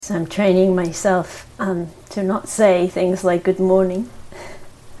So I'm training myself to not say things like good morning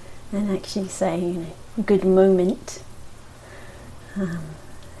and actually say, good moment,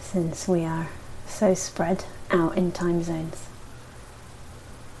 since we are so spread out in time zones.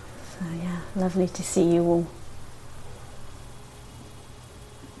 So yeah, lovely to see you all.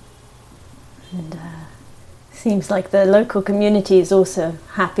 And seems like the local community is also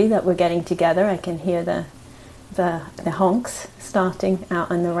happy that we're getting together. I can hear the honks starting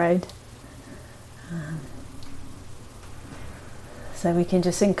out on the road. So we can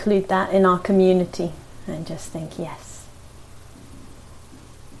just include that in our community and just think, yes,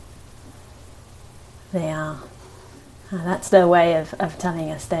 they are. That's their way of telling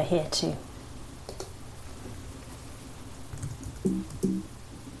us they're here too.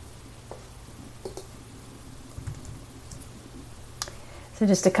 So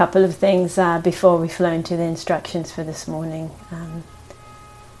just a couple of things before we flow into the instructions for this morning.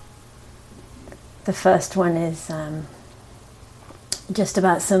 The first one is just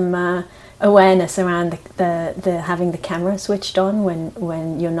about some awareness around the having the camera switched on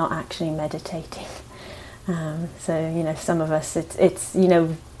when you're not actually meditating. So some of us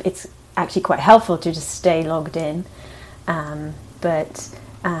it's actually quite helpful to just stay logged in, but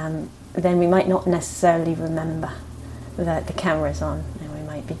then we might not necessarily remember that the camera's on, and we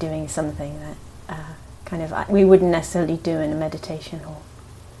might be doing something that we wouldn't necessarily do in a meditation hall.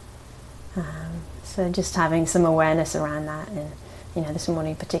 So just having some awareness around that. And this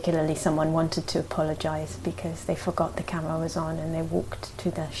morning particularly someone wanted to apologize because they forgot the camera was on and they walked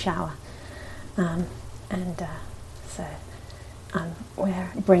to the shower, so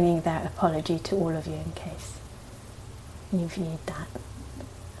we're bringing their apology to all of you in case you viewed that,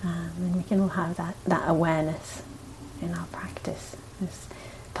 and we can all have that awareness in our practice. It's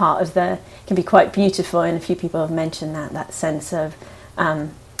part of it can be quite beautiful, and a few people have mentioned that sense of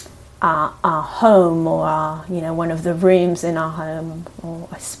our home, or our one of the rooms in our home, or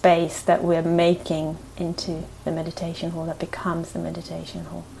a space that we're making into the meditation hall that becomes the meditation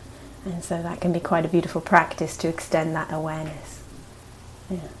hall. And so that can be quite a beautiful practice to extend that awareness.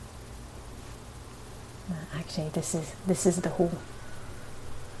 Yeah. Actually, this is the hall.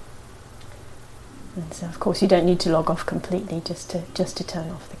 And so, of course, you don't need to log off completely, just to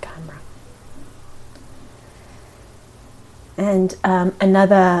turn off the camera. And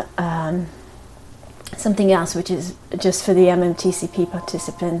another something else, which is just for the MMTCP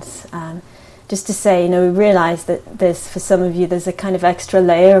participants, just to say, we realize that for some of you, there's a kind of extra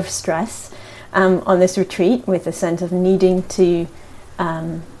layer of stress on this retreat, with a sense of needing to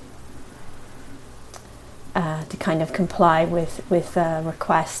kind of comply with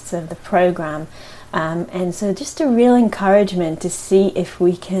requests of the program. And so just a real encouragement to see if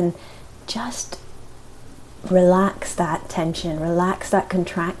we can just relax that tension, relax that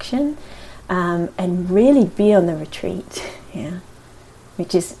contraction, and really be on the retreat. Yeah,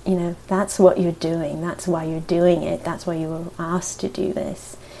 which is, that's what you're doing. That's why you're doing it. That's why you were asked to do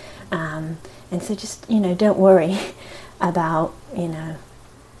this. And so just, don't worry about,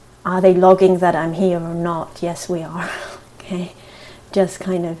 are they logging that I'm here or not? Yes, we are. Okay. Just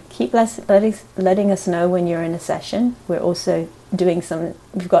kind of keep letting us know when you're in a session. We're also doing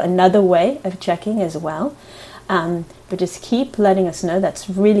we've got another way of checking as well. But just keep letting us know. That's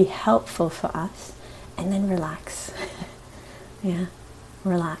really helpful for us. And then relax. Yeah,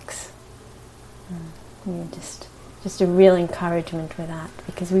 relax. Just a real encouragement with that.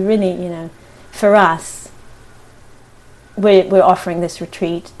 Because we really, for us, we're offering this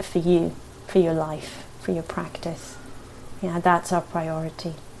retreat for you, for your life, for your practice. Yeah, that's our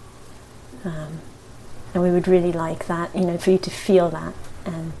priority. And we would really like that, for you to feel that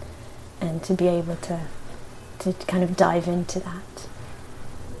and to be able to kind of dive into that.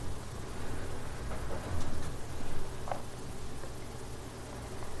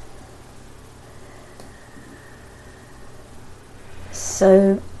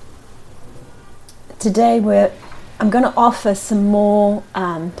 So today I'm going to offer some more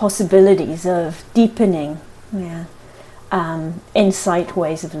possibilities of deepening, insight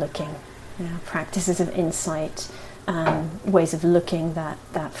ways of looking, practices of insight, ways of looking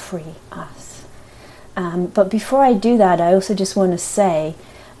that free us. But before I do that, I also just want to say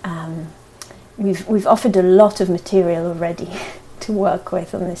we've offered a lot of material already to work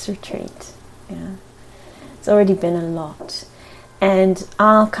with on this retreat. Yeah, it's already been a lot. And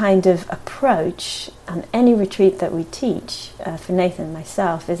our kind of approach on any retreat that we teach, for Nathan and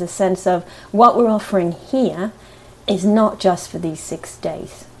myself, is a sense of what we're offering here is not just for these 6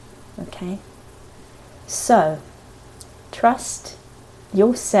 days. Okay? So, trust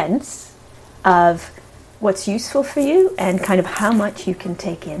your sense of what's useful for you and kind of how much you can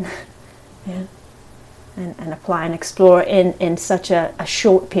take in. Yeah. And apply and explore in such a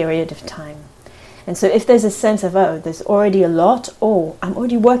short period of time. And so if there's a sense of, oh, there's already a lot, or I'm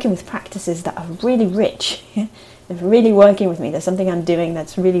already working with practices that are really rich, they're really working with me, there's something I'm doing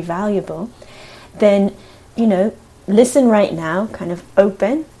that's really valuable, then, listen right now, kind of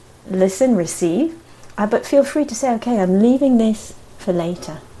open, listen, receive, but feel free to say, okay, I'm leaving this for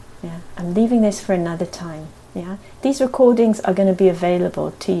later. Yeah, I'm leaving this for another time. Yeah, these recordings are going to be available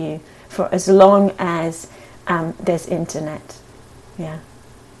to you for as long as there's internet. Yeah.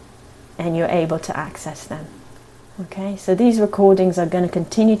 And you're able to access them. Okay, so these recordings are going to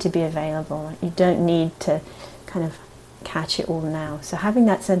continue to be available. You don't need to kind of catch it all now. So having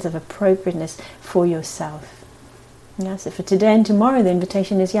that sense of appropriateness for yourself. Yeah, so for today and tomorrow, the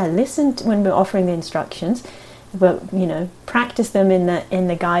invitation is, listen when we're offering the instructions, but practice them in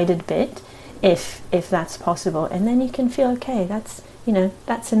the guided bit, if that's possible, and then you can feel okay. That's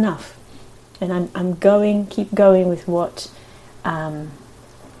enough, and I'm keep going with what.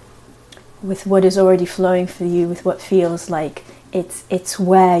 With what is already flowing for you, with what feels like it's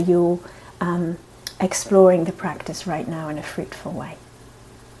where you're exploring the practice right now in a fruitful way.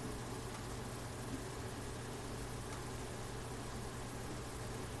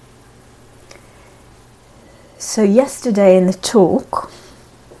 So yesterday in the talk,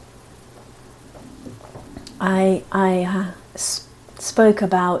 I spoke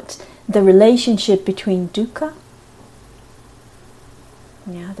about the relationship between dukkha,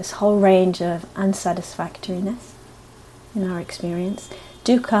 this whole range of unsatisfactoriness in our experience,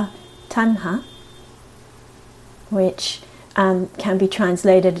 dukkha, tanha, which can be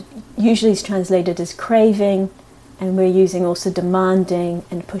translated, usually is translated as craving, and we're using also demanding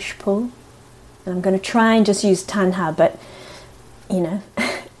and push-pull. And I'm going to try and just use tanha, but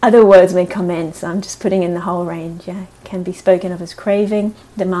other words may come in, so I'm just putting in the whole range. It can be spoken of as craving,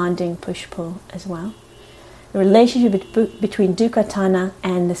 demanding, push-pull as well. The relationship between dukkha, tanha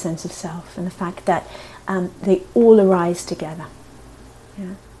and the sense of self, and the fact that they all arise together.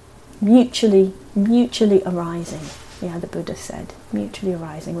 Yeah. Mutually arising. The Buddha said, mutually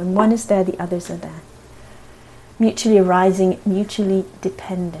arising. When one is there, the others are there. Mutually arising, mutually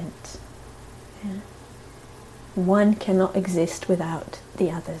dependent. Yeah. One cannot exist without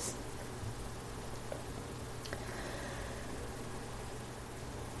the others.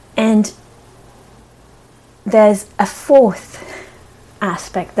 And there's a fourth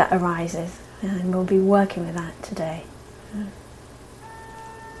aspect that arises, and we'll be working with that today.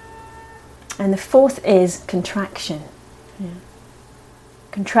 And the fourth is contraction.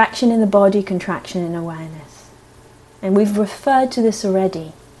 Contraction in the body, contraction in awareness. And we've referred to this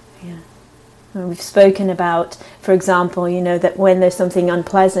already. And we've spoken about, for example, that when there's something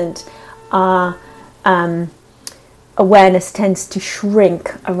unpleasant, our awareness tends to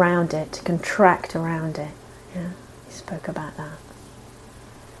shrink around it, contract around it. We spoke about that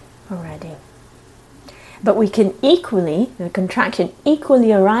already. But we can the contraction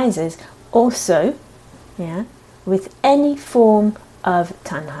equally arises also, with any form of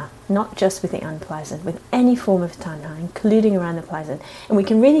tanha, not just with the unpleasant, with any form of tanha, including around the pleasant. And we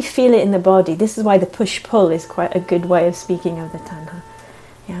can really feel it in the body. This is why the push-pull is quite a good way of speaking of the tanha.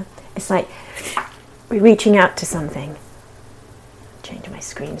 It's like we're reaching out to something. Change my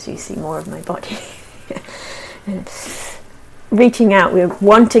screen so you see more of my body. And reaching out, we're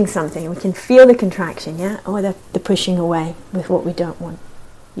wanting something, and we can feel the contraction, or the pushing away with what we don't want,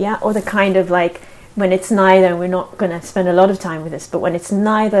 or the kind of like when it's neither, we're not going to spend a lot of time with this, but when it's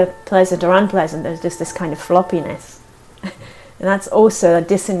neither pleasant or unpleasant, there's just this kind of floppiness. And that's also a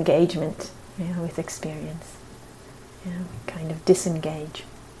disengagement with experience. We kind of disengage.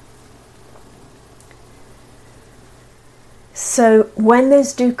 So when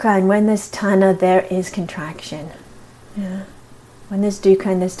there's dukkha and when there's tanha, there is contraction. When there's dukkha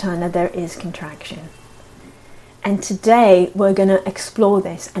and there's tanha, there is contraction. And today we're going to explore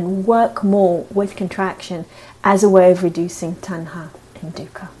this and work more with contraction as a way of reducing tanha and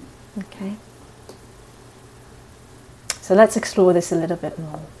dukkha. Okay? So let's explore this a little bit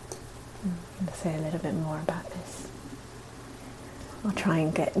more. I'm going to say a little bit more about this. I'll try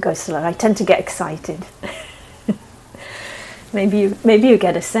and go slow. I tend to get excited. Maybe you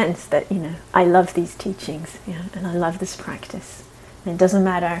get a sense that, I love these teachings, and I love this practice. And it doesn't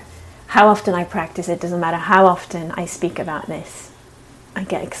matter how often I practice it, doesn't matter how often I speak about this. I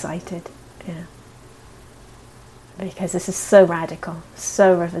get excited, because this is so radical,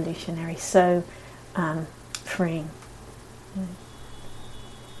 so revolutionary, so freeing.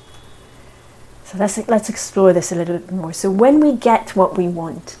 So let's explore this a little bit more. So when we get what we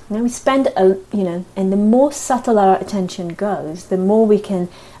want, we spend and the more subtle our attention goes, the more we can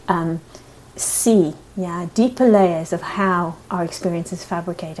see, deeper layers of how our experience is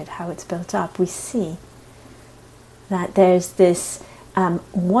fabricated, how it's built up. We see that there's this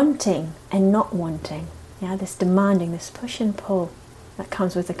wanting and not wanting, this demanding, this push and pull that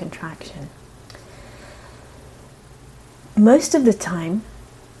comes with the contraction. Most of the time,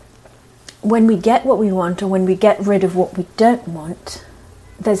 when we get what we want, or when we get rid of what we don't want,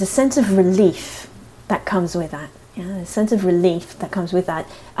 there's a sense of relief that comes with that. A sense of relief that comes with that,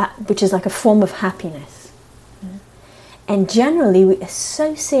 which is like a form of happiness. And generally, we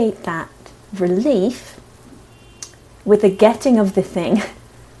associate that relief with the getting of the thing,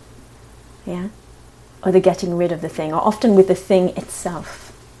 or the getting rid of the thing, or often with the thing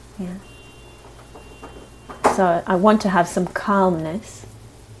itself. So I want to have some calmness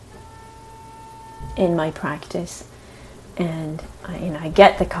in my practice, and I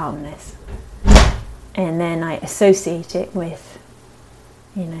get the calmness, and then I associate it with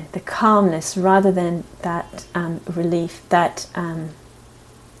the calmness rather than that relief, that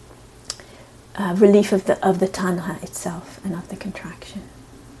relief of the tanha itself and of the contraction.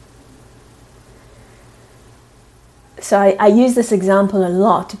 So I use this example a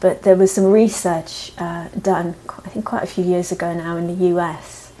lot, but there was some research done, I think quite a few years ago now, in the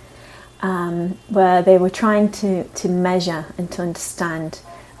US, where they were trying to measure and to understand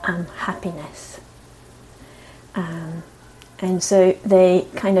happiness. And so they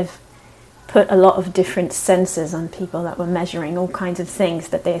kind of put a lot of different sensors on people that were measuring all kinds of things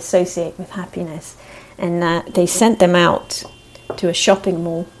that they associate with happiness. And they sent them out to a shopping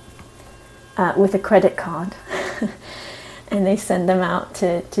mall with a credit card. And they send them out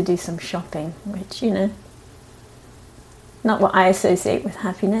to do some shopping, which, not what I associate with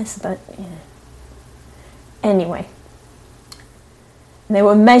happiness, but, Anyway. And they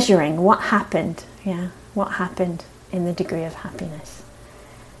were measuring what happened, what happened in the degree of happiness.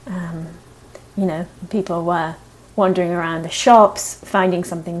 People were wandering around the shops, finding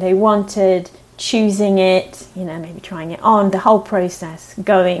something they wanted, choosing it, maybe trying it on, the whole process,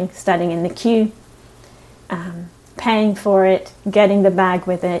 going, standing in the queue, paying for it, getting the bag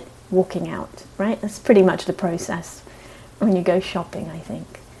with it, walking out, right? That's pretty much the process when you go shopping, I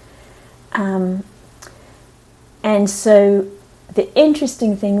think. And so the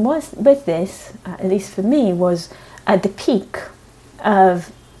interesting thing was with this, at least for me, was at the peak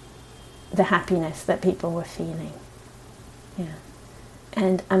of the happiness that people were feeling.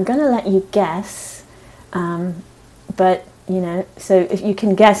 And I'm going to let you guess, but so if you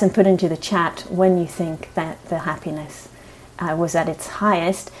can guess and put into the chat when you think that the happiness was at its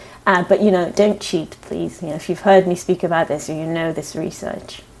highest, but don't cheat, please. If you've heard me speak about this or this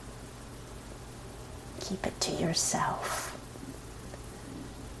research, keep it to yourself.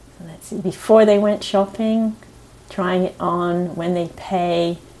 Let's see, before they went shopping, trying it on, when they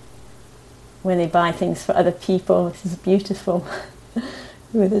pay, when they buy things for other people. This is beautiful.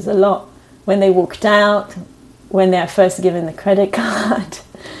 There's a lot. When they walked out, when they're first given the credit card,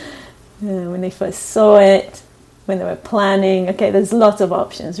 when they first saw it, when they were planning. Okay, there's lots of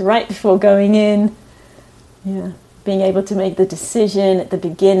options. Right before going in, being able to make the decision at the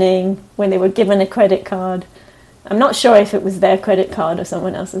beginning, when they were given a credit card. I'm not sure if it was their credit card or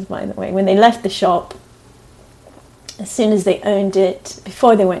someone else's, by the way. When they left the shop, as soon as they owned it,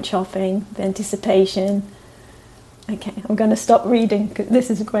 before they went shopping, the anticipation. Okay, I'm going to stop reading because this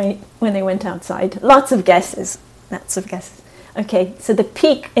is great. When they went outside, lots of guesses. Okay, so the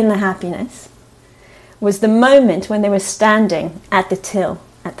peak in the happiness was the moment when they were standing at the till,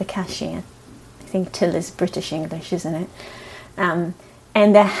 at the cashier. I think till is British English, isn't it? And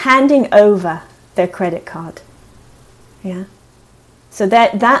they're handing over their credit card. So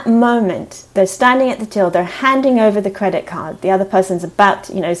that moment, they're standing at the till, they're handing over the credit card. The other person's about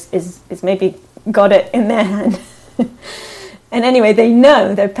to, is maybe got it in their hand. And anyway, they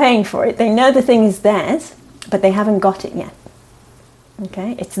know they're paying for it. They know the thing is theirs, but they haven't got it yet.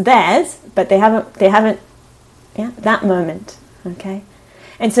 Okay, it's theirs, but they haven't. That moment. Okay,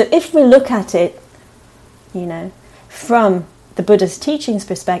 and so if we look at it, from the Buddha's teachings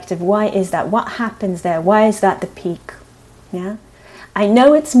perspective, why is that? What happens there? Why is that the peak? I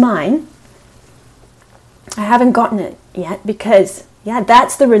know it's mine. I haven't gotten it yet because,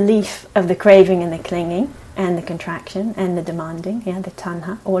 that's the relief of the craving and the clinging and the contraction and the demanding, the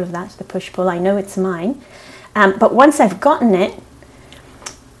tanha, all of that, the push-pull. I know it's mine. But once I've gotten it,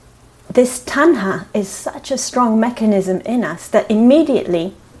 this tanha is such a strong mechanism in us that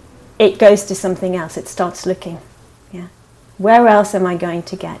immediately it goes to something else. It starts looking. Where else am I going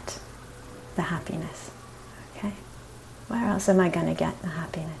to get? the happiness? Okay, where else am I going to get the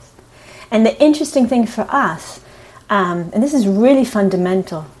happiness? And the interesting thing for us, and this is really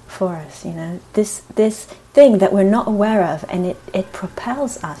fundamental for us, this thing that we're not aware of, and it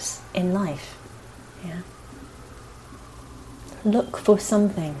propels us in life. Yeah. Look for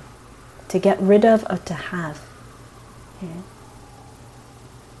something to get rid of or to have. Yeah.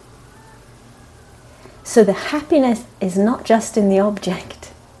 So the happiness is not just in the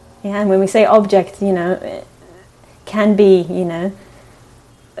object. Yeah, and when we say object, it can be,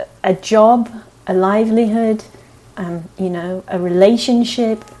 a job, a livelihood, a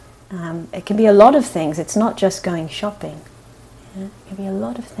relationship. It can be a lot of things. It's not just going shopping. Yeah? It can be a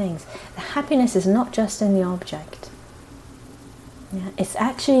lot of things. The happiness is not just in the object. Yeah? It's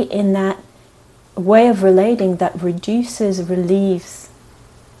actually in that way of relating that reduces, relieves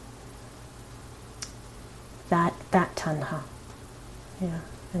that tanha,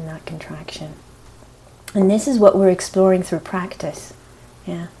 and that contraction. And this is what we're exploring through practice.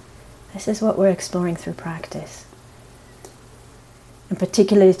 Yeah, this is what we're exploring through practice. And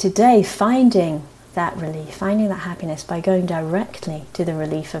particularly today, finding that relief, finding that happiness by going directly to the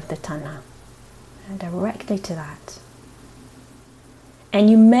relief of the tanha, and directly to that. And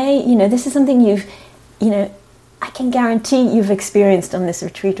you may, this is something I can guarantee you've experienced on this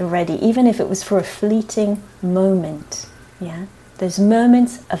retreat already, even if it was for a fleeting moment. Yeah, there's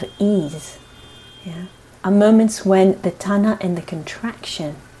moments of ease. Yeah, are moments when the tanha and the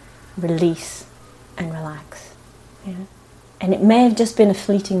contraction release and relax. Yeah, and it may have just been a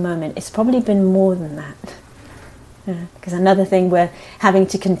fleeting moment. It's probably been more than that. Yeah, because another thing we're having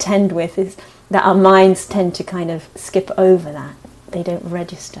to contend with is that our minds tend to kind of skip over that. They don't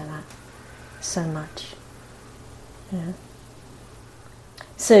register that so much. Yeah.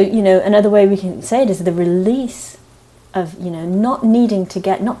 So, another way we can say it is the release of, not being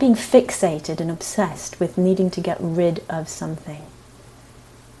fixated and obsessed with needing to get rid of something.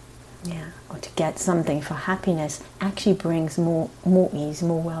 Yeah, or to get something for happiness actually brings more ease,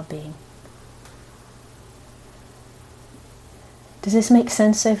 more well-being. Does this make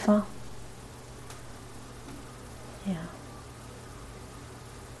sense so far? Yeah.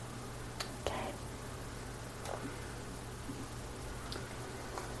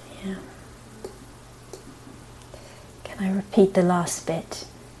 I repeat the last bit,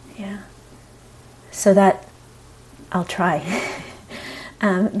 so that I'll try.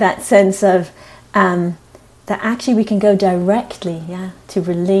 That sense of that actually we can go directly, to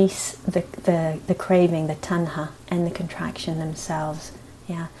release the craving, the tanha, and the contraction themselves,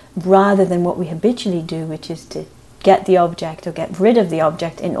 rather than what we habitually do, which is to get the object or get rid of the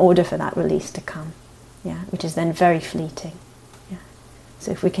object in order for that release to come, which is then very fleeting. So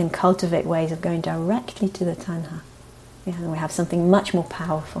if we can cultivate ways of going directly to the tanha, and we have something much more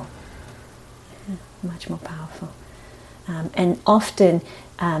powerful, much more powerful. And often,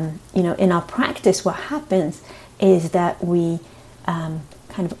 in our practice, what happens is that we kind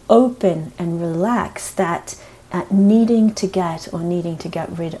of open and relax that needing to get or needing to get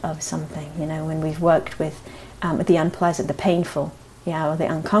rid of something. When we've worked with the unpleasant, the painful, or the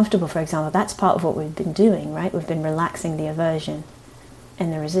uncomfortable, for example, that's part of what we've been doing, right? We've been relaxing the aversion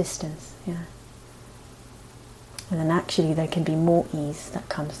and the resistance, And then actually there can be more ease that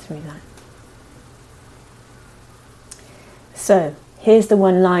comes through that. So, here's the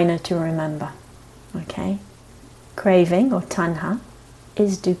one-liner to remember, okay? Craving, or tanha,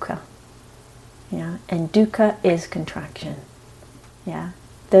 is dukkha, and dukkha is contraction,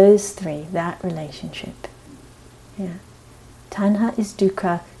 Those three, that relationship, Tanha is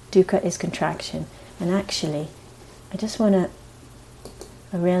dukkha, dukkha is contraction. And actually, I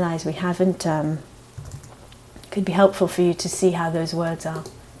realize we haven't, could be helpful for you to see how those words are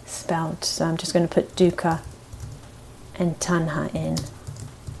spelled. So I'm just going to put dukkha and tanha in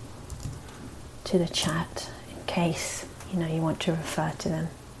to the chat in case, you want to refer to them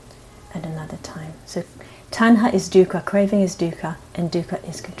at another time. So tanha is dukkha, craving is dukkha, and dukkha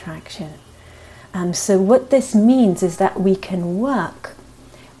is contraction. So what this means is that we can work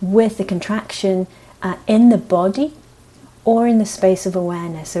with the contraction in the body or in the space of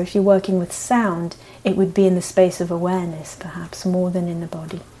awareness. So if you're working with sound, it would be in the space of awareness, perhaps, more than in the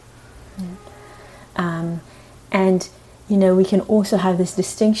body. And, we can also have this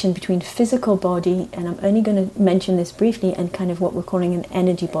distinction between physical body, and I'm only going to mention this briefly, and kind of what we're calling an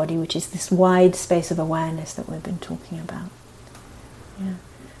energy body, which is this wide space of awareness that we've been talking about.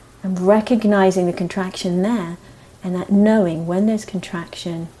 And recognizing the contraction there, and that knowing when there's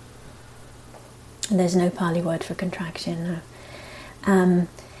contraction, and there's no Pali word for contraction, no.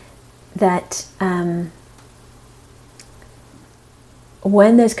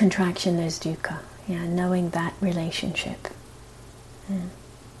 when there's contraction, there's dukkha. Yeah, knowing that relationship. Yeah.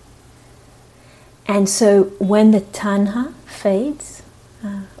 And so when the tanha fades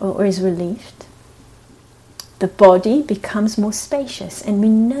or is relieved, the body becomes more spacious. And we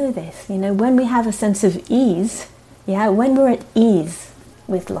know this, when we have a sense of ease, when we're at ease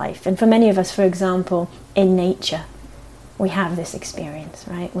with life. And for many of us, for example, in nature, we have this experience,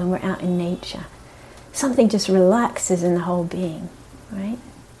 right? When we're out in nature, something just relaxes in the whole being, right?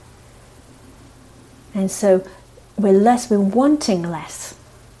 And so we're wanting less.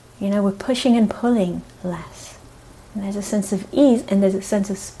 We're pushing and pulling less. And there's a sense of ease and there's a sense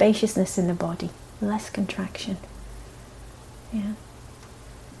of spaciousness in the body. Less contraction. Yeah.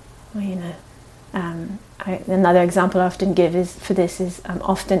 Well, another example I often give is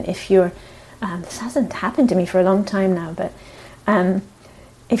often if you're, this hasn't happened to me for a long time now, but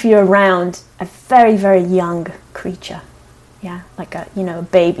if you're around a very, very young creature, like a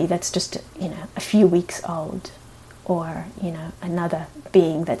baby that's just, a few weeks old, or, another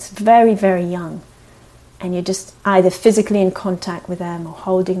being that's very, very young, and you're just either physically in contact with them or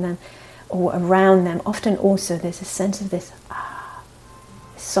holding them or around them, often also there's a sense of this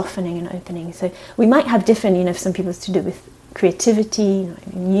softening and opening. So we might have different, if some people it's to do with creativity,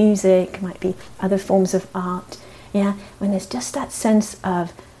 music, might be other forms of art, when there's just that sense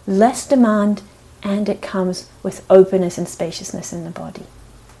of less demand and it comes with openness and spaciousness in the body.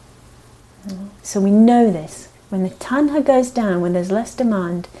 So we know this. When the tanha goes down, when there's less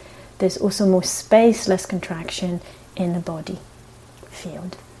demand, there's also more space, less contraction in the body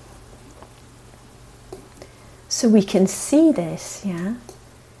field. So we can see this,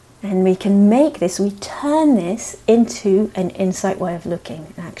 and we can make this, we turn this into an insight way of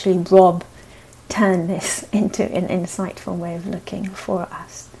looking. Actually, Rob turned this into an insightful way of looking for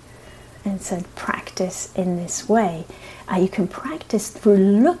us. And so practice in this way. You can practice through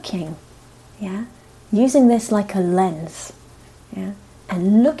looking, using this like a lens,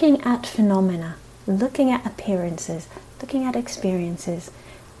 and looking at phenomena, looking at appearances, looking at experiences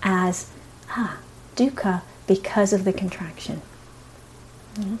as dukkha because of the contraction.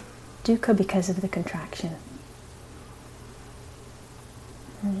 Dukkha because of the contraction.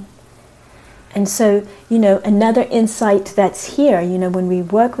 And so, another insight that's here, when we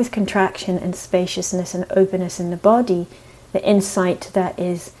work with contraction and spaciousness and openness in the body, the insight that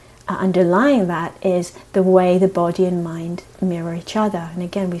is underlying that is the way the body and mind mirror each other. And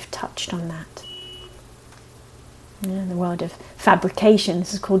again, we've touched on that. In the world of fabrication,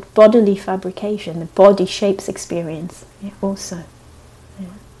 this is called bodily fabrication. The body shapes experience also.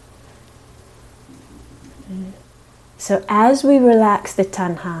 So as we relax the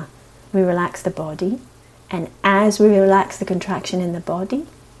tanha, we relax the body, and as we relax the contraction in the body,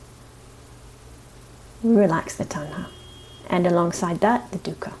 we relax the tanha, and alongside that, the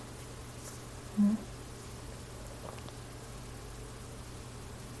dukkha.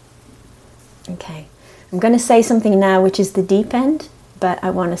 Okay, I'm going to say something now which is the deep end, but I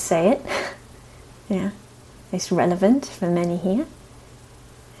want to say it. It's relevant for many here.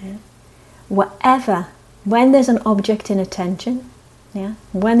 When there's an object in attention,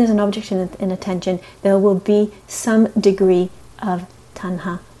 when there's an object in attention, there will be some degree of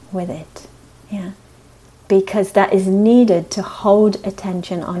tanha with it. Because that is needed to hold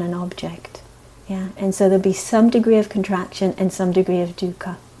attention on an object. And so there'll be some degree of contraction and some degree of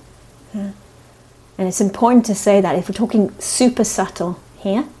dukkha. And it's important to say that if we're talking super subtle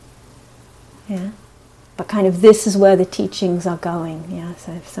here, but kind of this is where the teachings are going.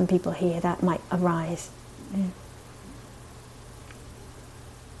 So if some people hear that might arise.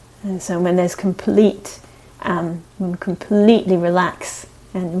 And so when there's when we completely relax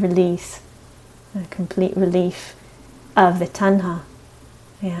and release, a complete relief of the tanha,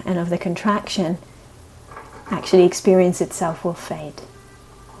 and of the contraction, actually experience itself will fade.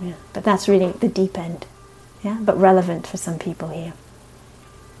 But that's really the deep end, but relevant for some people here.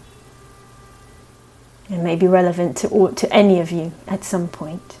 And maybe relevant to any of you at some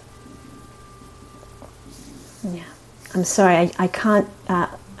point. I'm sorry, I can't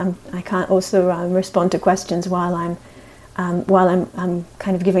also respond to questions while I'm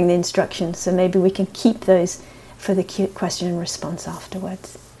kind of giving the instructions. So maybe we can keep those for the question and response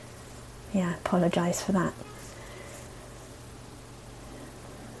afterwards. Apologize for that.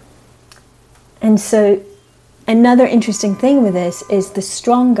 And so another interesting thing with this is the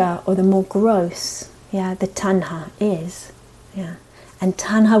stronger or the more gross, the tanha is. And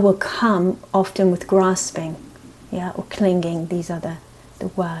tanha will come often with grasping, or clinging. These are the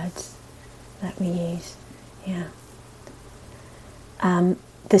words that we use.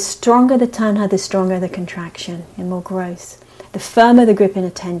 The stronger the tanha, the stronger the contraction, and more gross. the firmer the grip in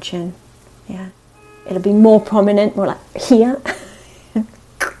attention, yeah, it'll be more prominent, more like here,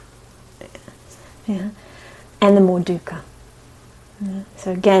 yeah, and the more dukkha. Yeah.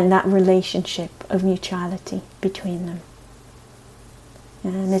 So again, that relationship of mutuality between them.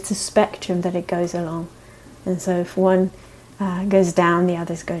 And it's a spectrum that it goes along. And so if one goes down, the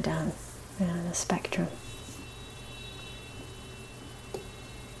others go down. Yeah, the spectrum.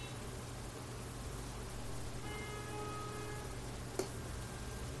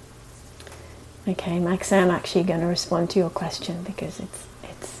 Okay, Max, I'm actually going to respond to your question because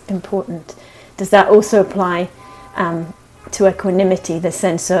it's important. Does that also apply to equanimity, the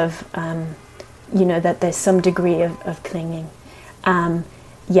sense of, that there's some degree of clinging?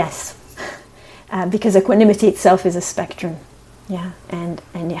 Yes, because equanimity itself is a spectrum, yeah, and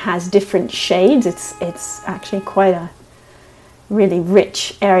it has different shades. It's actually quite a really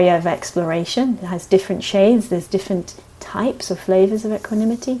rich area of exploration. It has different shades. There's different types or flavors of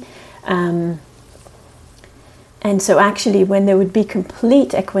equanimity. And so actually when there would be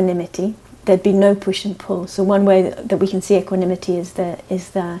complete equanimity, there'd be no push and pull. So one way that we can see equanimity is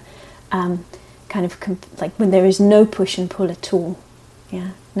the kind of like when there is no push and pull at all.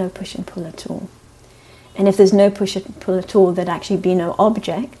 Yeah, no push and pull at all. And if there's no push and pull at all, there'd actually be no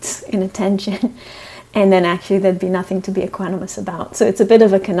objects in attention. And then actually there'd be nothing to be equanimous about. So it's a bit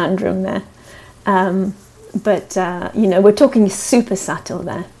of a conundrum there. But we're talking super subtle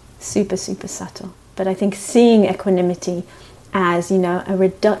there. Super, super subtle. But I think seeing equanimity as, a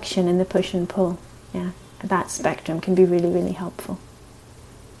reduction in the push and pull, yeah, that spectrum can be really, really helpful.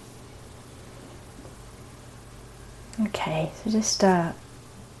 Okay, so just a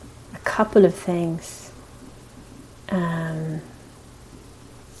couple of things.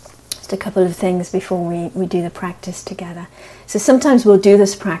 Just a couple of things before we do the practice together. So sometimes we'll do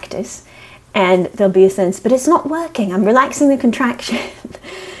this practice and there'll be a sense, but it's not working. I'm relaxing the contraction.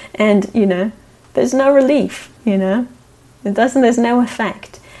 And, there's no relief, there's no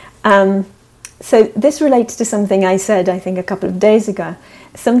effect. So this relates to something I said, I think, a couple of days ago.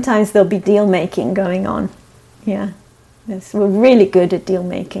 Sometimes there'll be deal making going on. Yeah, we're really good at deal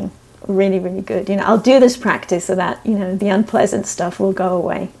making. Really, really good. I'll do this practice so that, the unpleasant stuff will go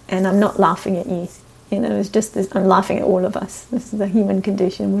away. And I'm not laughing at you. It's just this, I'm laughing at all of us. This is the human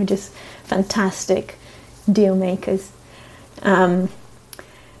condition. We're just fantastic deal makers.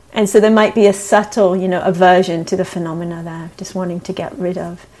 And so there might be a subtle, aversion to the phenomena there, just wanting to get rid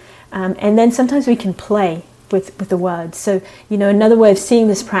of. And then sometimes we can play with the words. So, another way of seeing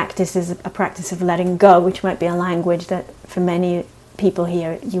this practice is a practice of letting go, which might be a language that for many people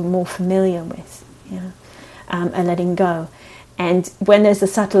here you're more familiar with, a letting go. And when there's a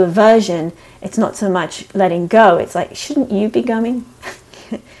subtle aversion, it's not so much letting go, it's like, shouldn't you be going?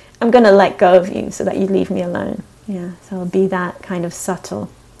 I'm going to let go of you so that you leave me alone. Yeah, so it'll be that kind of subtle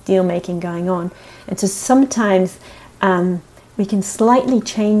deal making going on. And so sometimes we can slightly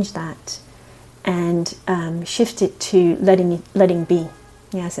change that and shift it to letting be.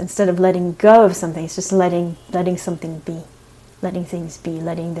 Yes, instead of letting go of something, it's just letting something be, letting things be,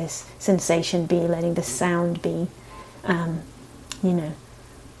 letting this sensation be, letting this sound be,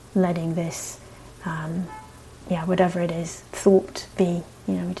 letting this whatever it is, thought be.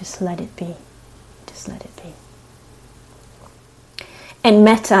 We just let it be, just let it be. And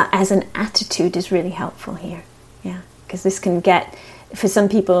metta as an attitude is really helpful here, yeah, because this can get, for some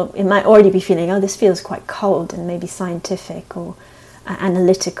people, it might already be feeling, oh, this feels quite cold and maybe scientific or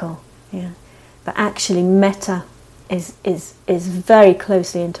analytical, yeah. But actually, metta is very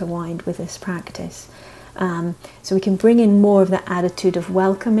closely intertwined with this practice. So we can bring in more of the attitude of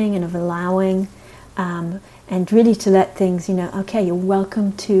welcoming and of allowing, and really to let things, okay, you're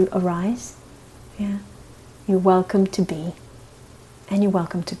welcome to arise, yeah, you're welcome to be. And you're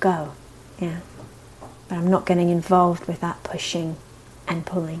welcome to go, yeah. But I'm not getting involved with that pushing and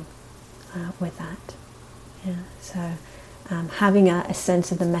pulling with that, yeah. So having a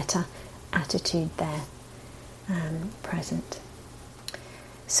sense of the metta attitude there present.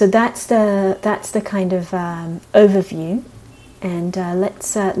 So that's the kind of overview, and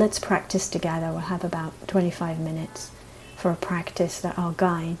let's practice together. We'll have about 25 minutes for a practice that I'll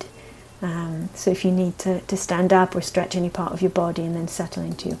guide. So if you need to stand up or stretch any part of your body and then settle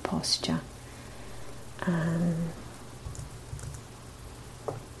into your posture.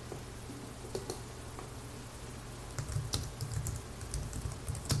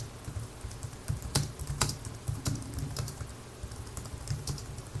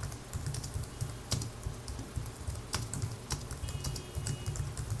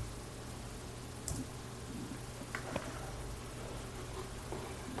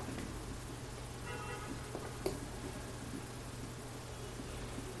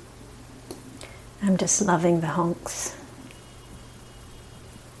 I'm just loving the honks.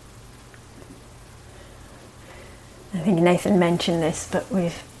 I think Nathan mentioned this, but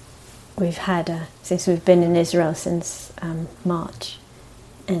we've had since we've been in Israel since March,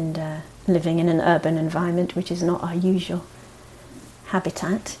 and living in an urban environment, which is not our usual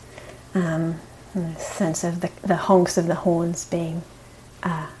habitat. And the sense of the honks of the horns being,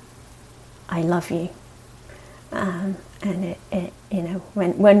 I love you, and it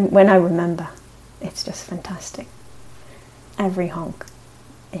when I remember, it's just fantastic. Every honk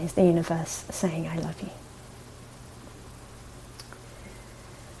is the universe saying I love you.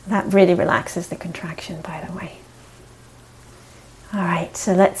 That really relaxes the contraction, by the way. All right,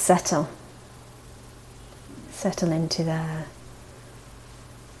 so let's settle into the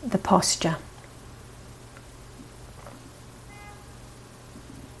posture.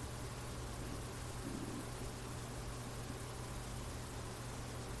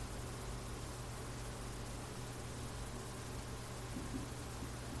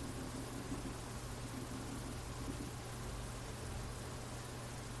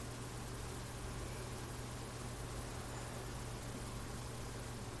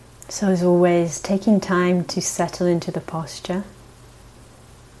 So as always, taking time to settle into the posture.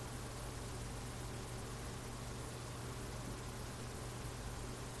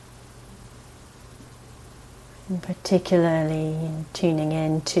 And particularly tuning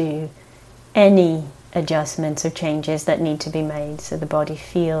in to any adjustments or changes that need to be made so the body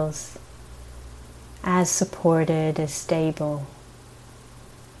feels as supported, as stable,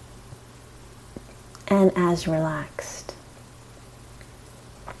 and as relaxed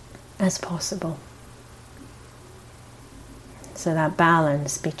as possible. So that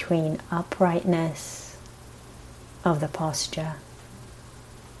balance between uprightness of the posture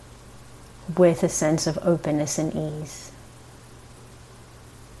with a sense of openness and ease.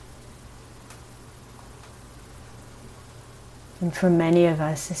 And for many of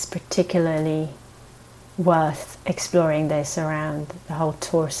us, it's particularly worth exploring this around the whole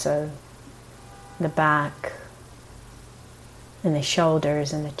torso, the back, and the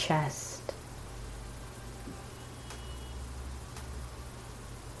shoulders and the chest.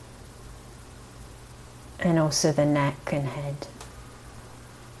 And also the neck and head.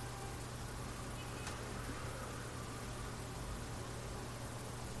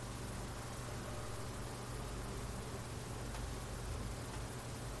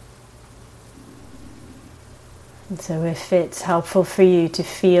 And so if it's helpful for you to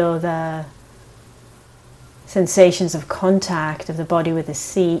feel the sensations of contact of the body with the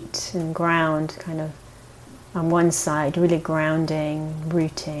seat and ground, kind of on one side, really grounding,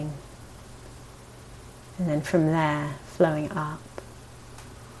 rooting, and then from there flowing up.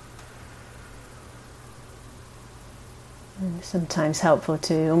 And sometimes helpful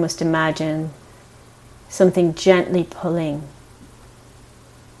to almost imagine something gently pulling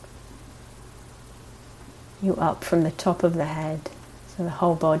you up from the top of the head, so the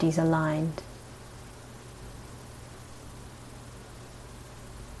whole body's aligned.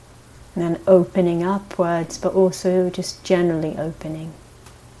 And then opening upwards, but also just generally opening.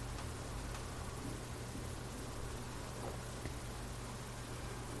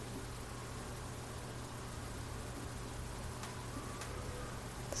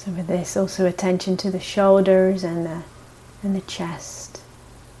 So with this, also attention to the shoulders and the chest.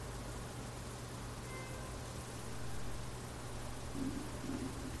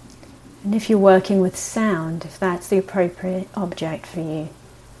 And if you're working with sound, if that's the appropriate object for you,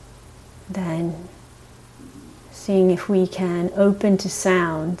 then seeing if we can open to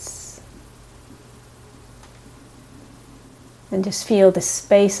sounds and just feel the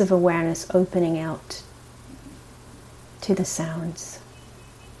space of awareness opening out to the sounds.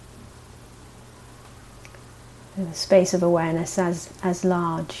 And the space of awareness as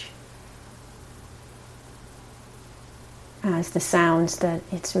large as the sounds that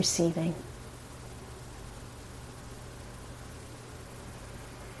it's receiving.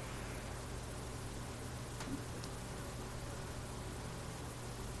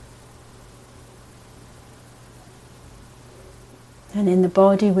 And in the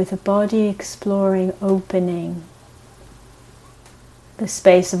body, with the body exploring, opening the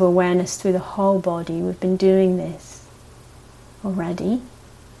space of awareness through the whole body. We've been doing this already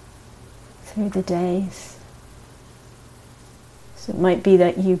through the days. So it might be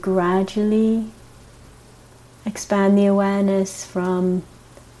that you gradually expand the awareness from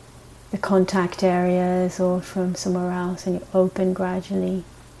the contact areas or from somewhere else, and you open gradually,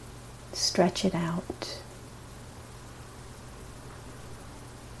 stretch it out.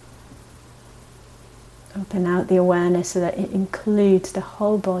 Open out the awareness so that it includes the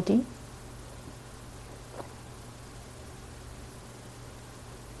whole body.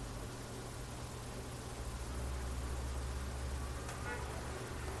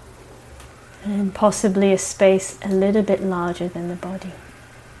 and possibly a space a little bit larger than the body.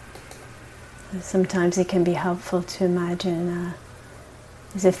 Sometimes it can be helpful to imagine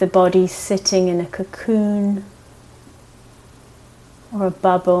as if the body's sitting in a cocoon or a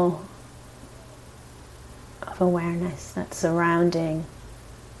bubble of awareness that's surrounding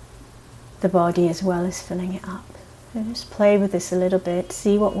the body as well as filling it up. So just play with this a little bit,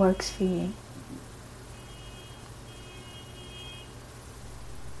 see what works for you.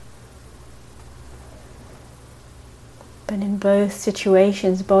 But in both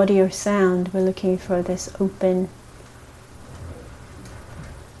situations, body or sound, we're looking for this open,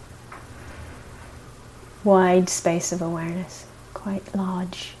 wide space of awareness, quite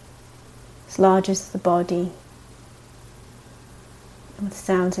large, as large as the body. And with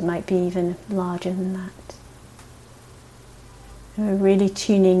sounds it might be even larger than that. And we're really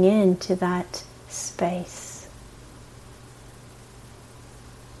tuning in to that space.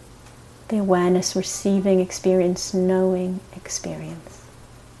 The awareness, receiving experience, knowing experience.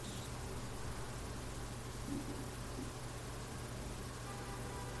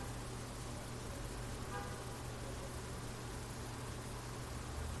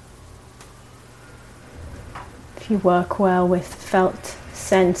 If you work well with felt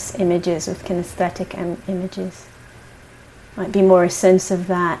sense images, with kinesthetic images, might be more a sense of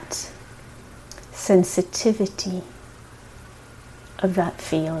that sensitivity of that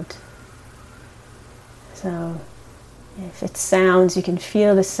field. So if it's sounds, you can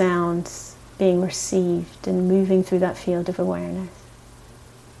feel the sounds being received and moving through that field of awareness.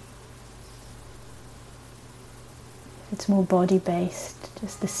 If it's more body-based,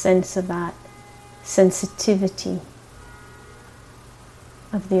 just the sense of that sensitivity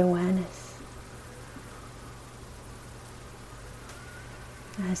of the awareness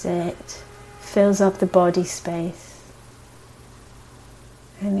as it fills up the body space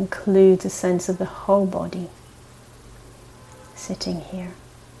and includes a sense of the whole body sitting here.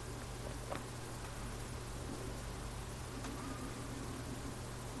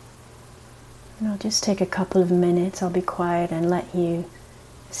 And I'll just take a couple of minutes, I'll be quiet and let you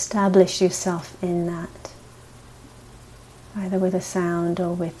establish yourself in that, either with a sound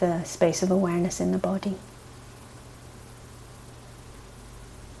or with a space of awareness in the body.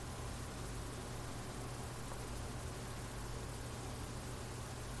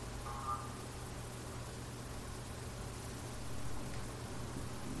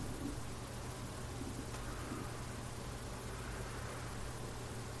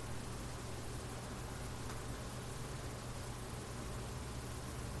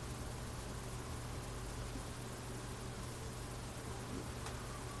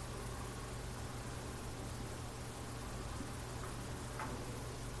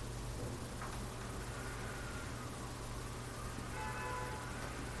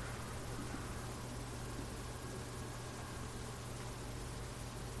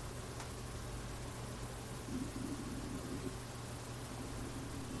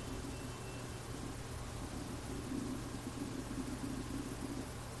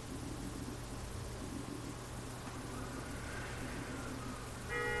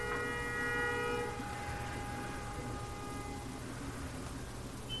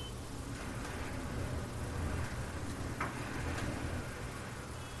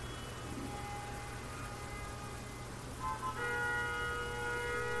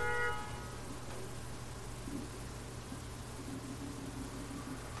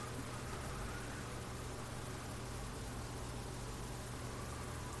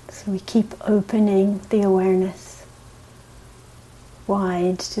 So we keep opening the awareness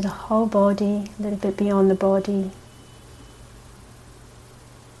wide to the whole body, a little bit beyond the body.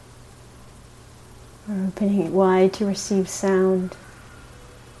 We're opening it wide to receive sound.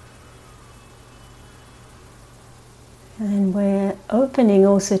 And we're opening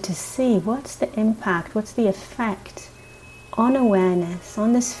also to see what's the impact, what's the effect on awareness,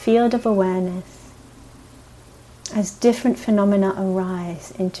 on this field of awareness, as different phenomena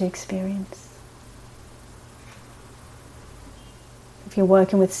arise into experience. If you're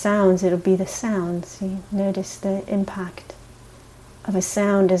working with sounds, it'll be the sounds. You notice the impact of a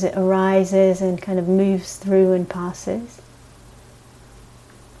sound as it arises and kind of moves through and passes.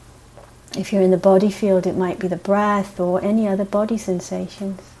 If you're in the body field, it might be the breath or any other body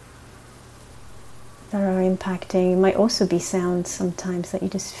sensations that are impacting. It might also be sounds sometimes that you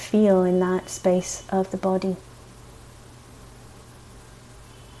just feel in that space of the body.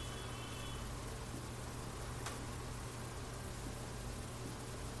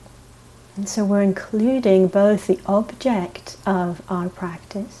 And so we're including both the object of our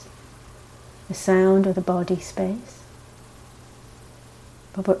practice, the sound or the body space,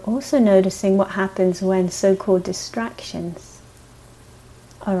 But we're also noticing what happens when so-called distractions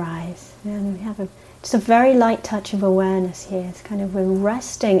arise. And we have just a very light touch of awareness here. It's kind of we're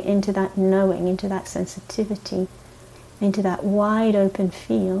resting into that knowing, into that sensitivity, into that wide open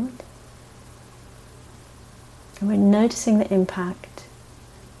field. And we're noticing the impact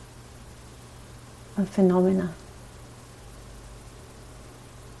of phenomena.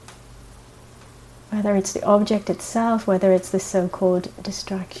 Whether it's the object itself, whether it's the so-called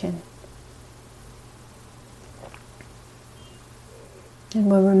distraction. And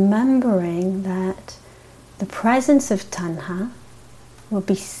we're remembering that the presence of tanha will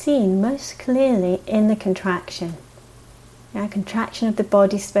be seen most clearly in the contraction. Yeah, contraction of the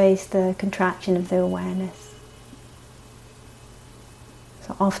body space, the contraction of the awareness.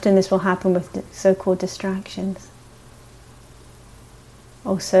 So often this will happen with so-called distractions.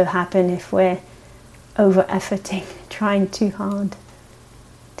 Also happen if we're over-efforting, trying too hard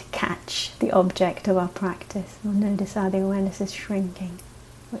to catch the object of our practice. We'll notice how the awareness is shrinking.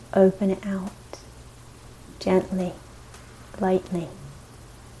 We open it out gently, lightly.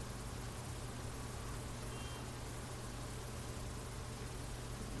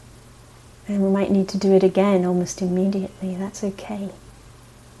 And we might need to do it again almost immediately. That's okay.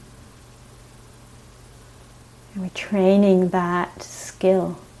 And we're training that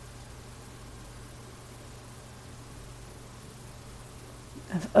skill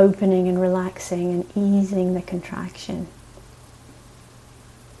of opening and relaxing and easing the contraction.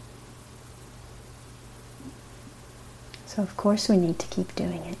 So of course we need to keep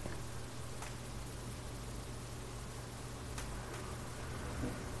doing it.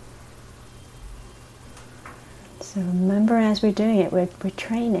 So remember, as we're doing it, we're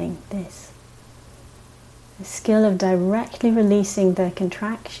training this. The skill of directly releasing the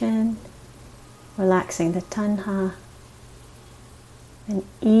contraction, relaxing the tanha, and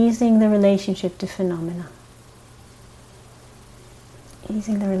easing the relationship to phenomena.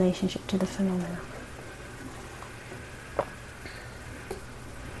 Easing the relationship to the phenomena.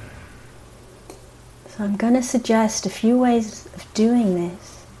 So I'm going to suggest a few ways of doing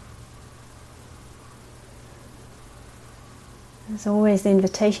this. As always, the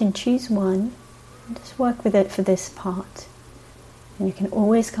invitation, choose one and just work with it for this part. And you can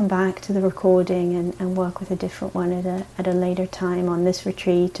always come back to the recording and work with a different one at a later time on this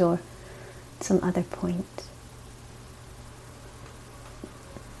retreat or some other point.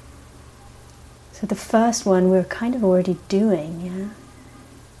 So the first one we're kind of already doing, yeah?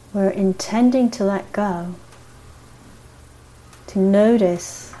 We're intending to let go, to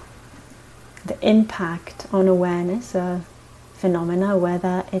notice the impact on awareness of phenomena,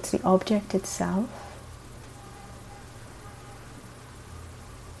 whether it's the object itself,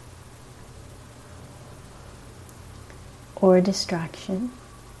 or a distraction.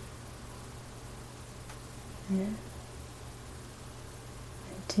 Yeah. And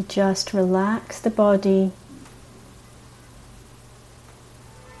to just relax the body,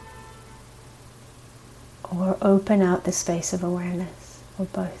 or open out the space of awareness, or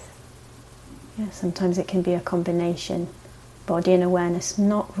both. Yeah, sometimes it can be a combination, body and awareness,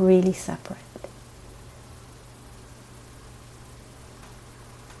 not really separate.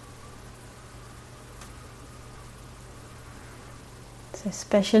 So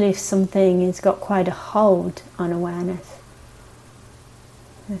especially if something has got quite a hold on awareness,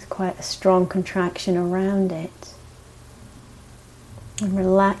 there's quite a strong contraction around it, and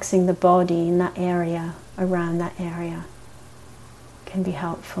relaxing the body in that area, around that area, can be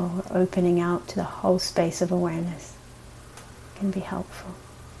helpful. Opening out to the whole space of awareness can be helpful.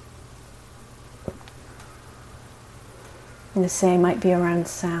 And the same might be around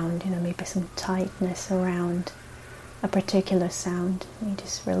sound, maybe some tightness around a particular sound. You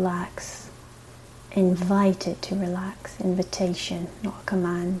just relax, invite it to relax, invitation, not a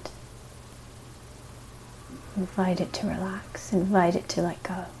command. Invite it to relax, invite it to let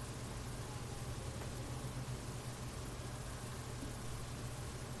go.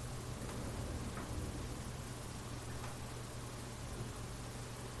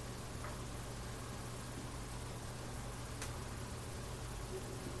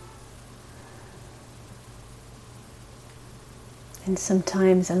 And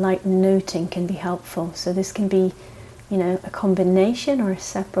sometimes a light noting can be helpful. So this can be, a combination or a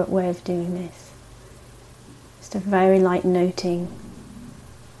separate way of doing this. Just a very light noting,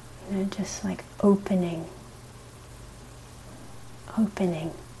 just like opening,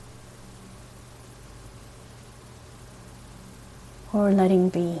 or letting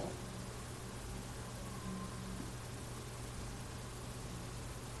be.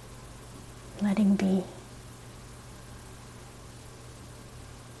 Letting be.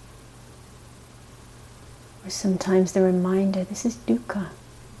 Or sometimes the reminder, this is dukkha.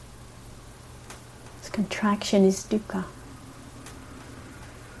 This contraction is dukkha.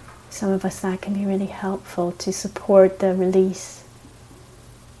 Some of us, that can be really helpful to support the release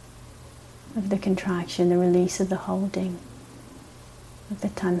of the contraction, the release of the holding, of the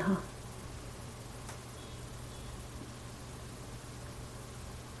tanha.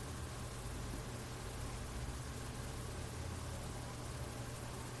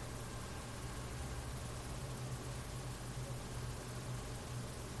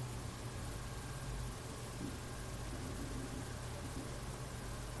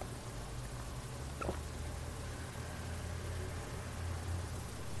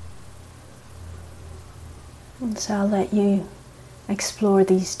 And so I'll let you explore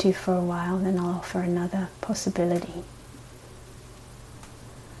these two for a while, then I'll offer another possibility.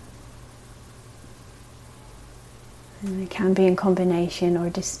 And it can be in combination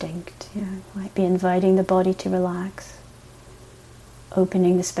or distinct. It might be inviting the body to relax,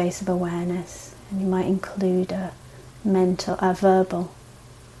 opening the space of awareness, and you might include a verbal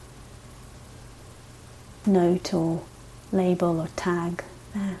note or label or tag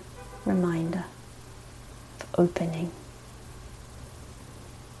there, reminder. Opening,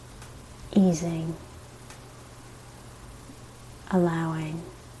 easing, allowing,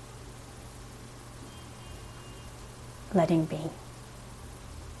 letting be.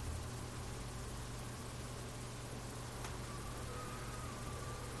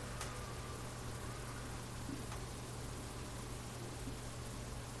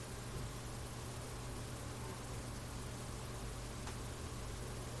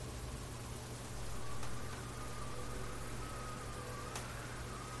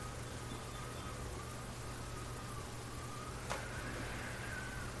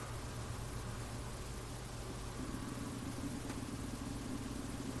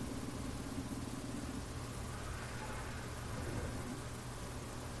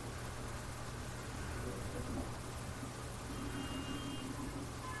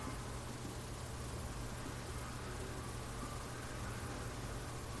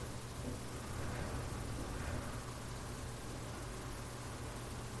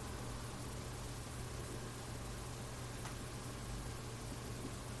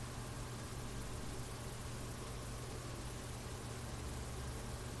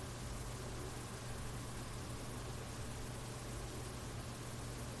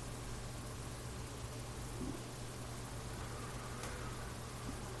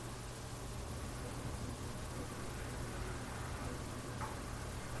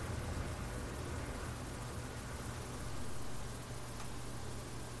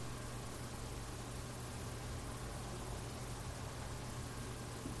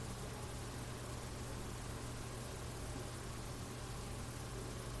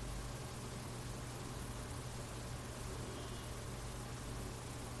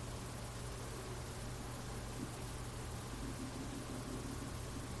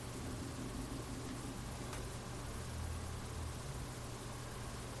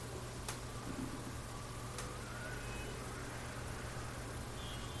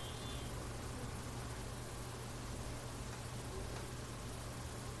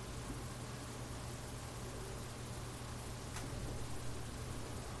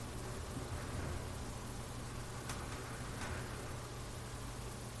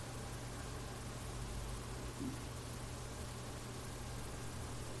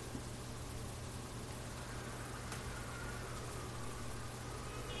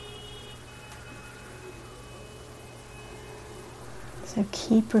 So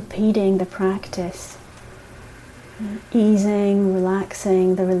keep repeating the practice, easing,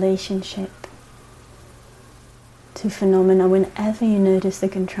 relaxing the relationship to phenomena whenever you notice the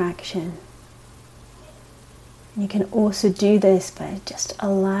contraction. You can also do this by just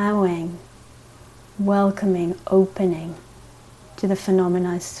allowing, welcoming, opening to the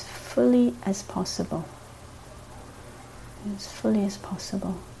phenomena as fully as possible. As fully as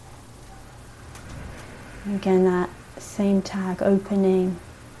possible. And again, that same tag, opening,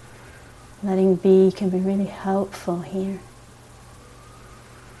 letting be, can be really helpful here.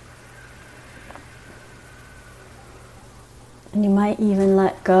 And you might even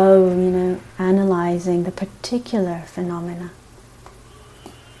let go, analyzing the particular phenomena.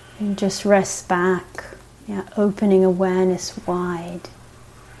 And just rest back, opening awareness wide.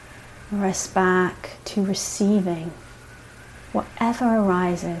 Rest back to receiving whatever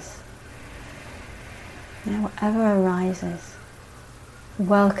arises. Whatever arises,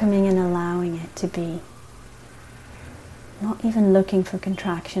 welcoming and allowing it to be. Not even looking for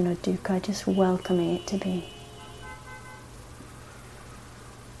contraction or dukkha, just welcoming it to be.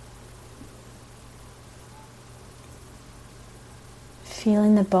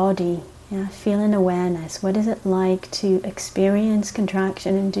 feeling the body, feeling awareness. What is it like to experience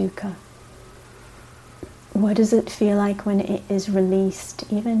contraction and dukkha? What does it feel like when it is released,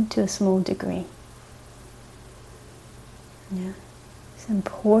 even to a small degree? Yeah, it's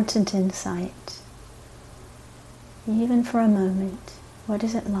important insight. Even for a moment, what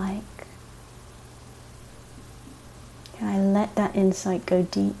is it like? Can I let that insight go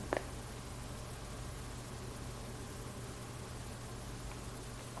deep?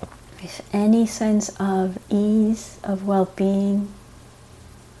 If any sense of ease, of well-being,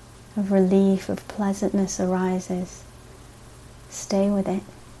 of relief, of pleasantness arises, stay with it.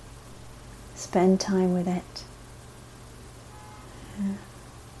 Spend time with it. Yeah.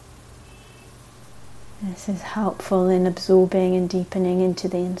 This is helpful in absorbing and deepening into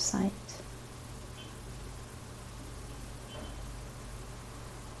the insight.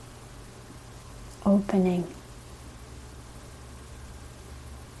 Opening.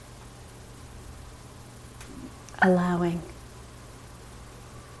 Allowing.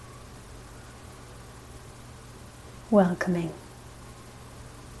 Welcoming.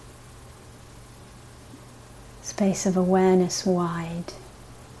 Space of awareness wide.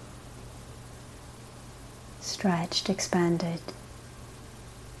 Stretched, expanded.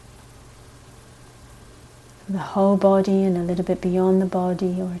 The whole body and a little bit beyond the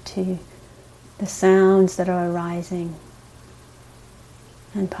body, or to the sounds that are arising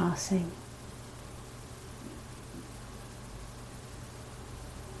and passing.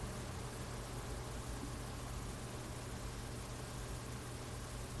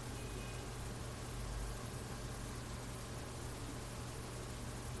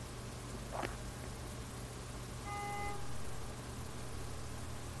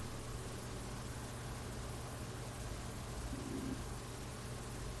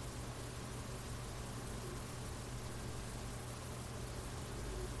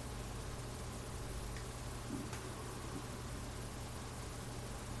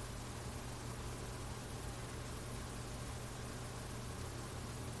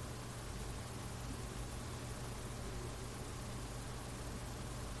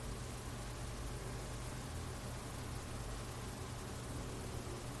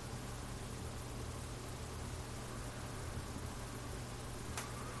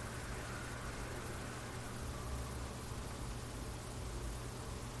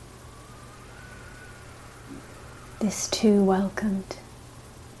 This too welcomed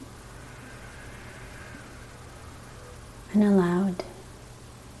and allowed.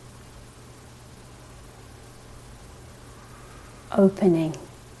 Opening.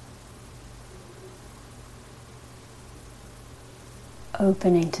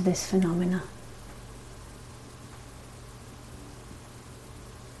 Opening to this phenomena.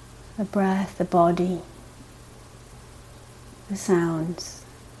 The breath, the body, the sounds.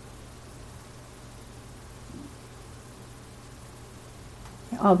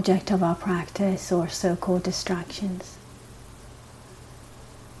 Object of our practice, or so-called distractions.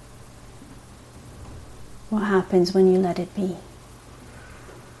 What happens when you let it be?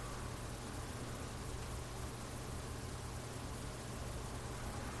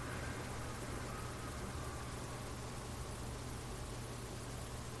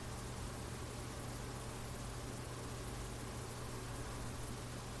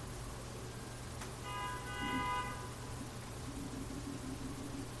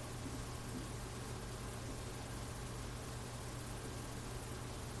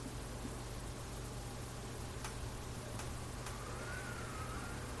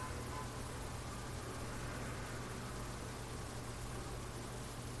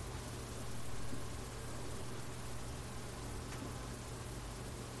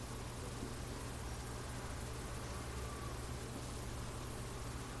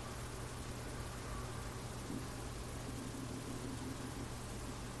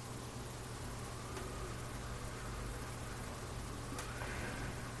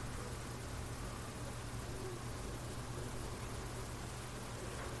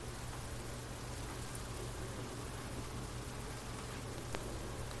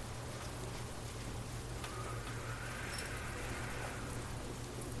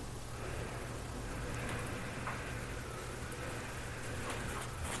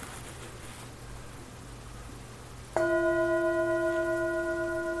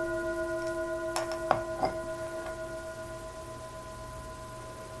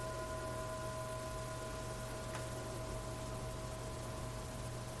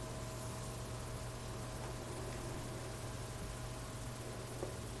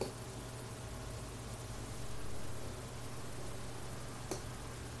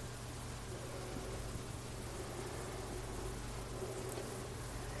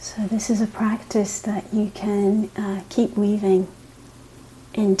 So this is a practice that you can keep weaving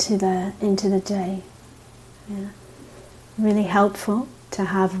into the day. Yeah. Really helpful to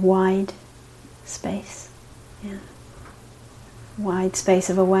have wide space. Yeah. Wide space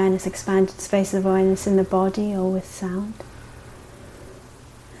of awareness, expanded space of awareness in the body or with sound.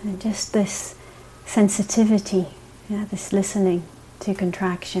 And just this sensitivity, this listening to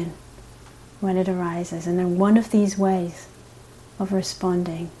contraction when it arises. And then one of these ways of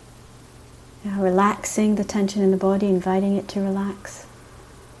responding, relaxing the tension in the body, inviting it to relax.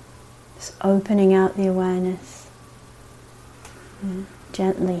 Just opening out the awareness.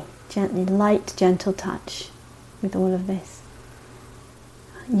 Gently, light, gentle touch with all of this.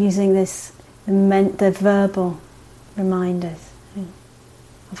 Using this, the verbal reminders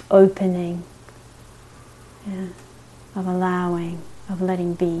of opening, of allowing, of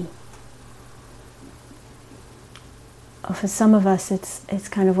letting be. For some of us, it's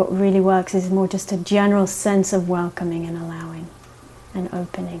kind of what really works is more just a general sense of welcoming and allowing and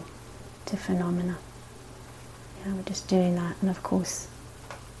opening to phenomena. We're just doing that, and of course,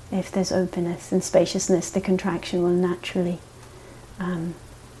 if there's openness and spaciousness, the contraction will naturally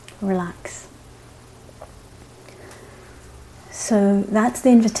relax. So that's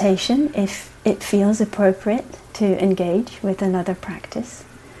the invitation, if it feels appropriate to engage with another practice.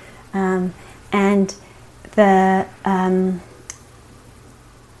 And the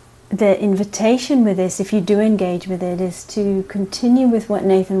invitation with this, if you do engage with it, is to continue with what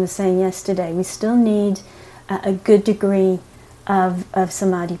Nathan was saying yesterday. We still need a good degree of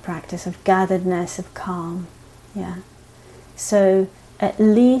samadhi practice, of gatheredness, of calm. So at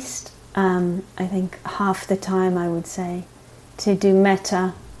least, I think half the time I would say, to do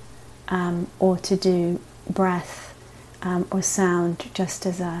metta or to do breath or sound just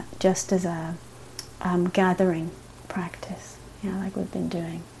as a gathering practice, like we've been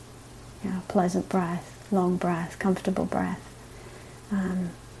doing. Pleasant breath, long breath, comfortable breath,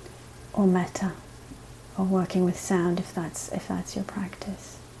 or metta, or working with sound if that's your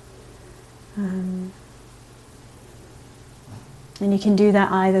practice. And you can do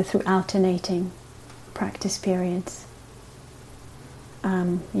that either through alternating practice periods,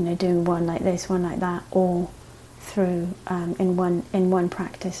 doing one like this, one like that, or through in one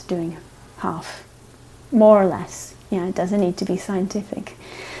practice doing half, more or less. It doesn't need to be scientific.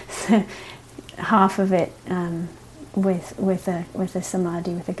 So half of it with a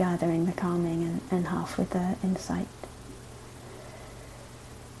samadhi, with the gathering, the calming, and half with the insight.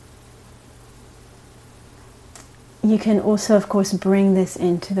 You can also, of course, bring this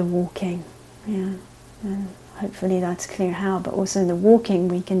into the walking. And hopefully that's clear how, but also in the walking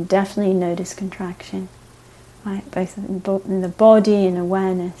we can definitely notice contraction, right? Both in the body and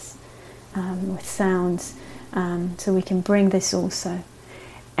awareness, with sounds. So we can bring this also.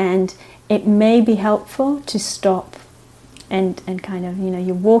 And it may be helpful to stop and kind of,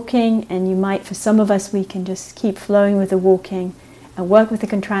 you're walking, and you might, for some of us, we can just keep flowing with the walking and work with the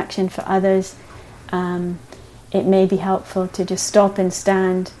contraction. For others, it may be helpful to just stop and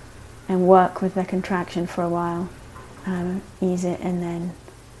stand and work with the contraction for a while, ease it, and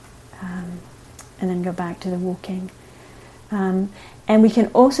then go back to the walking. And we can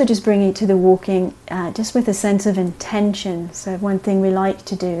also just bring it to the walking just with a sense of intention. So one thing we like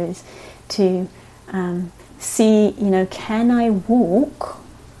to do is to see, can I walk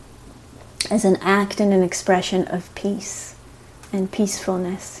as an act and an expression of peace and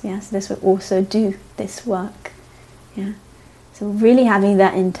peacefulness? So this will also do this work. So really having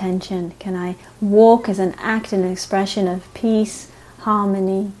that intention. Can I walk as an act and an expression of peace,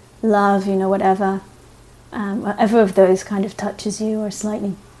 harmony, love, whatever of those kind of touches you, or a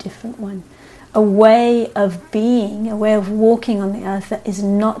slightly different one. A way of being, a way of walking on the earth that is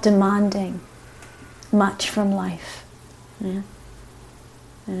not demanding much from life. And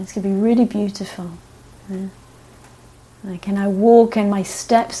it's going to be really beautiful. Can I walk and my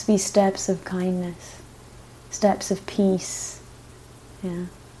steps be steps of kindness, steps of peace,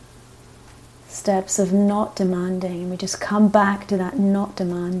 steps of not demanding, and we just come back to that not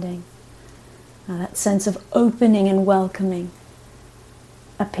demanding. That sense of opening and welcoming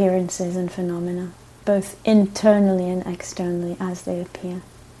appearances and phenomena, both internally and externally as they appear.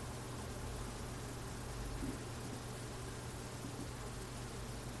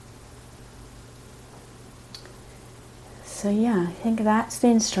 So I think that's the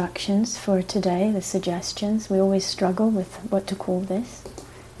instructions for today, the suggestions. We always struggle with what to call this.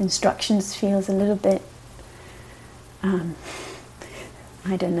 Instructions feels a little bit, I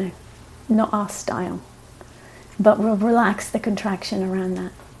don't know, not our style, but we'll relax the contraction around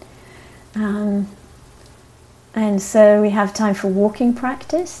that. And so we have time for walking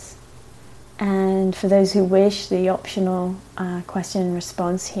practice. And for those who wish, the optional question and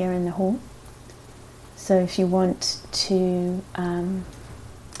response here in the hall. So if you want to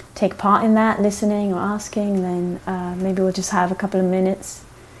take part in that, listening or asking, then maybe we'll just have a couple of minutes,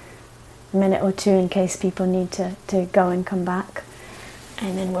 a minute or two in case people need to go and come back.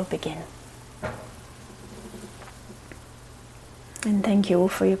 And then we'll begin. And thank you all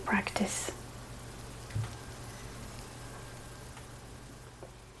for your practice.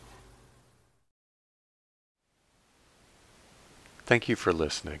 Thank you for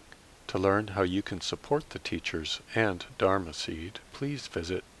listening. To learn how you can support the teachers and Dharma Seed, please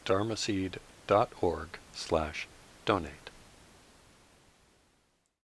visit dharmaseed.org/donate.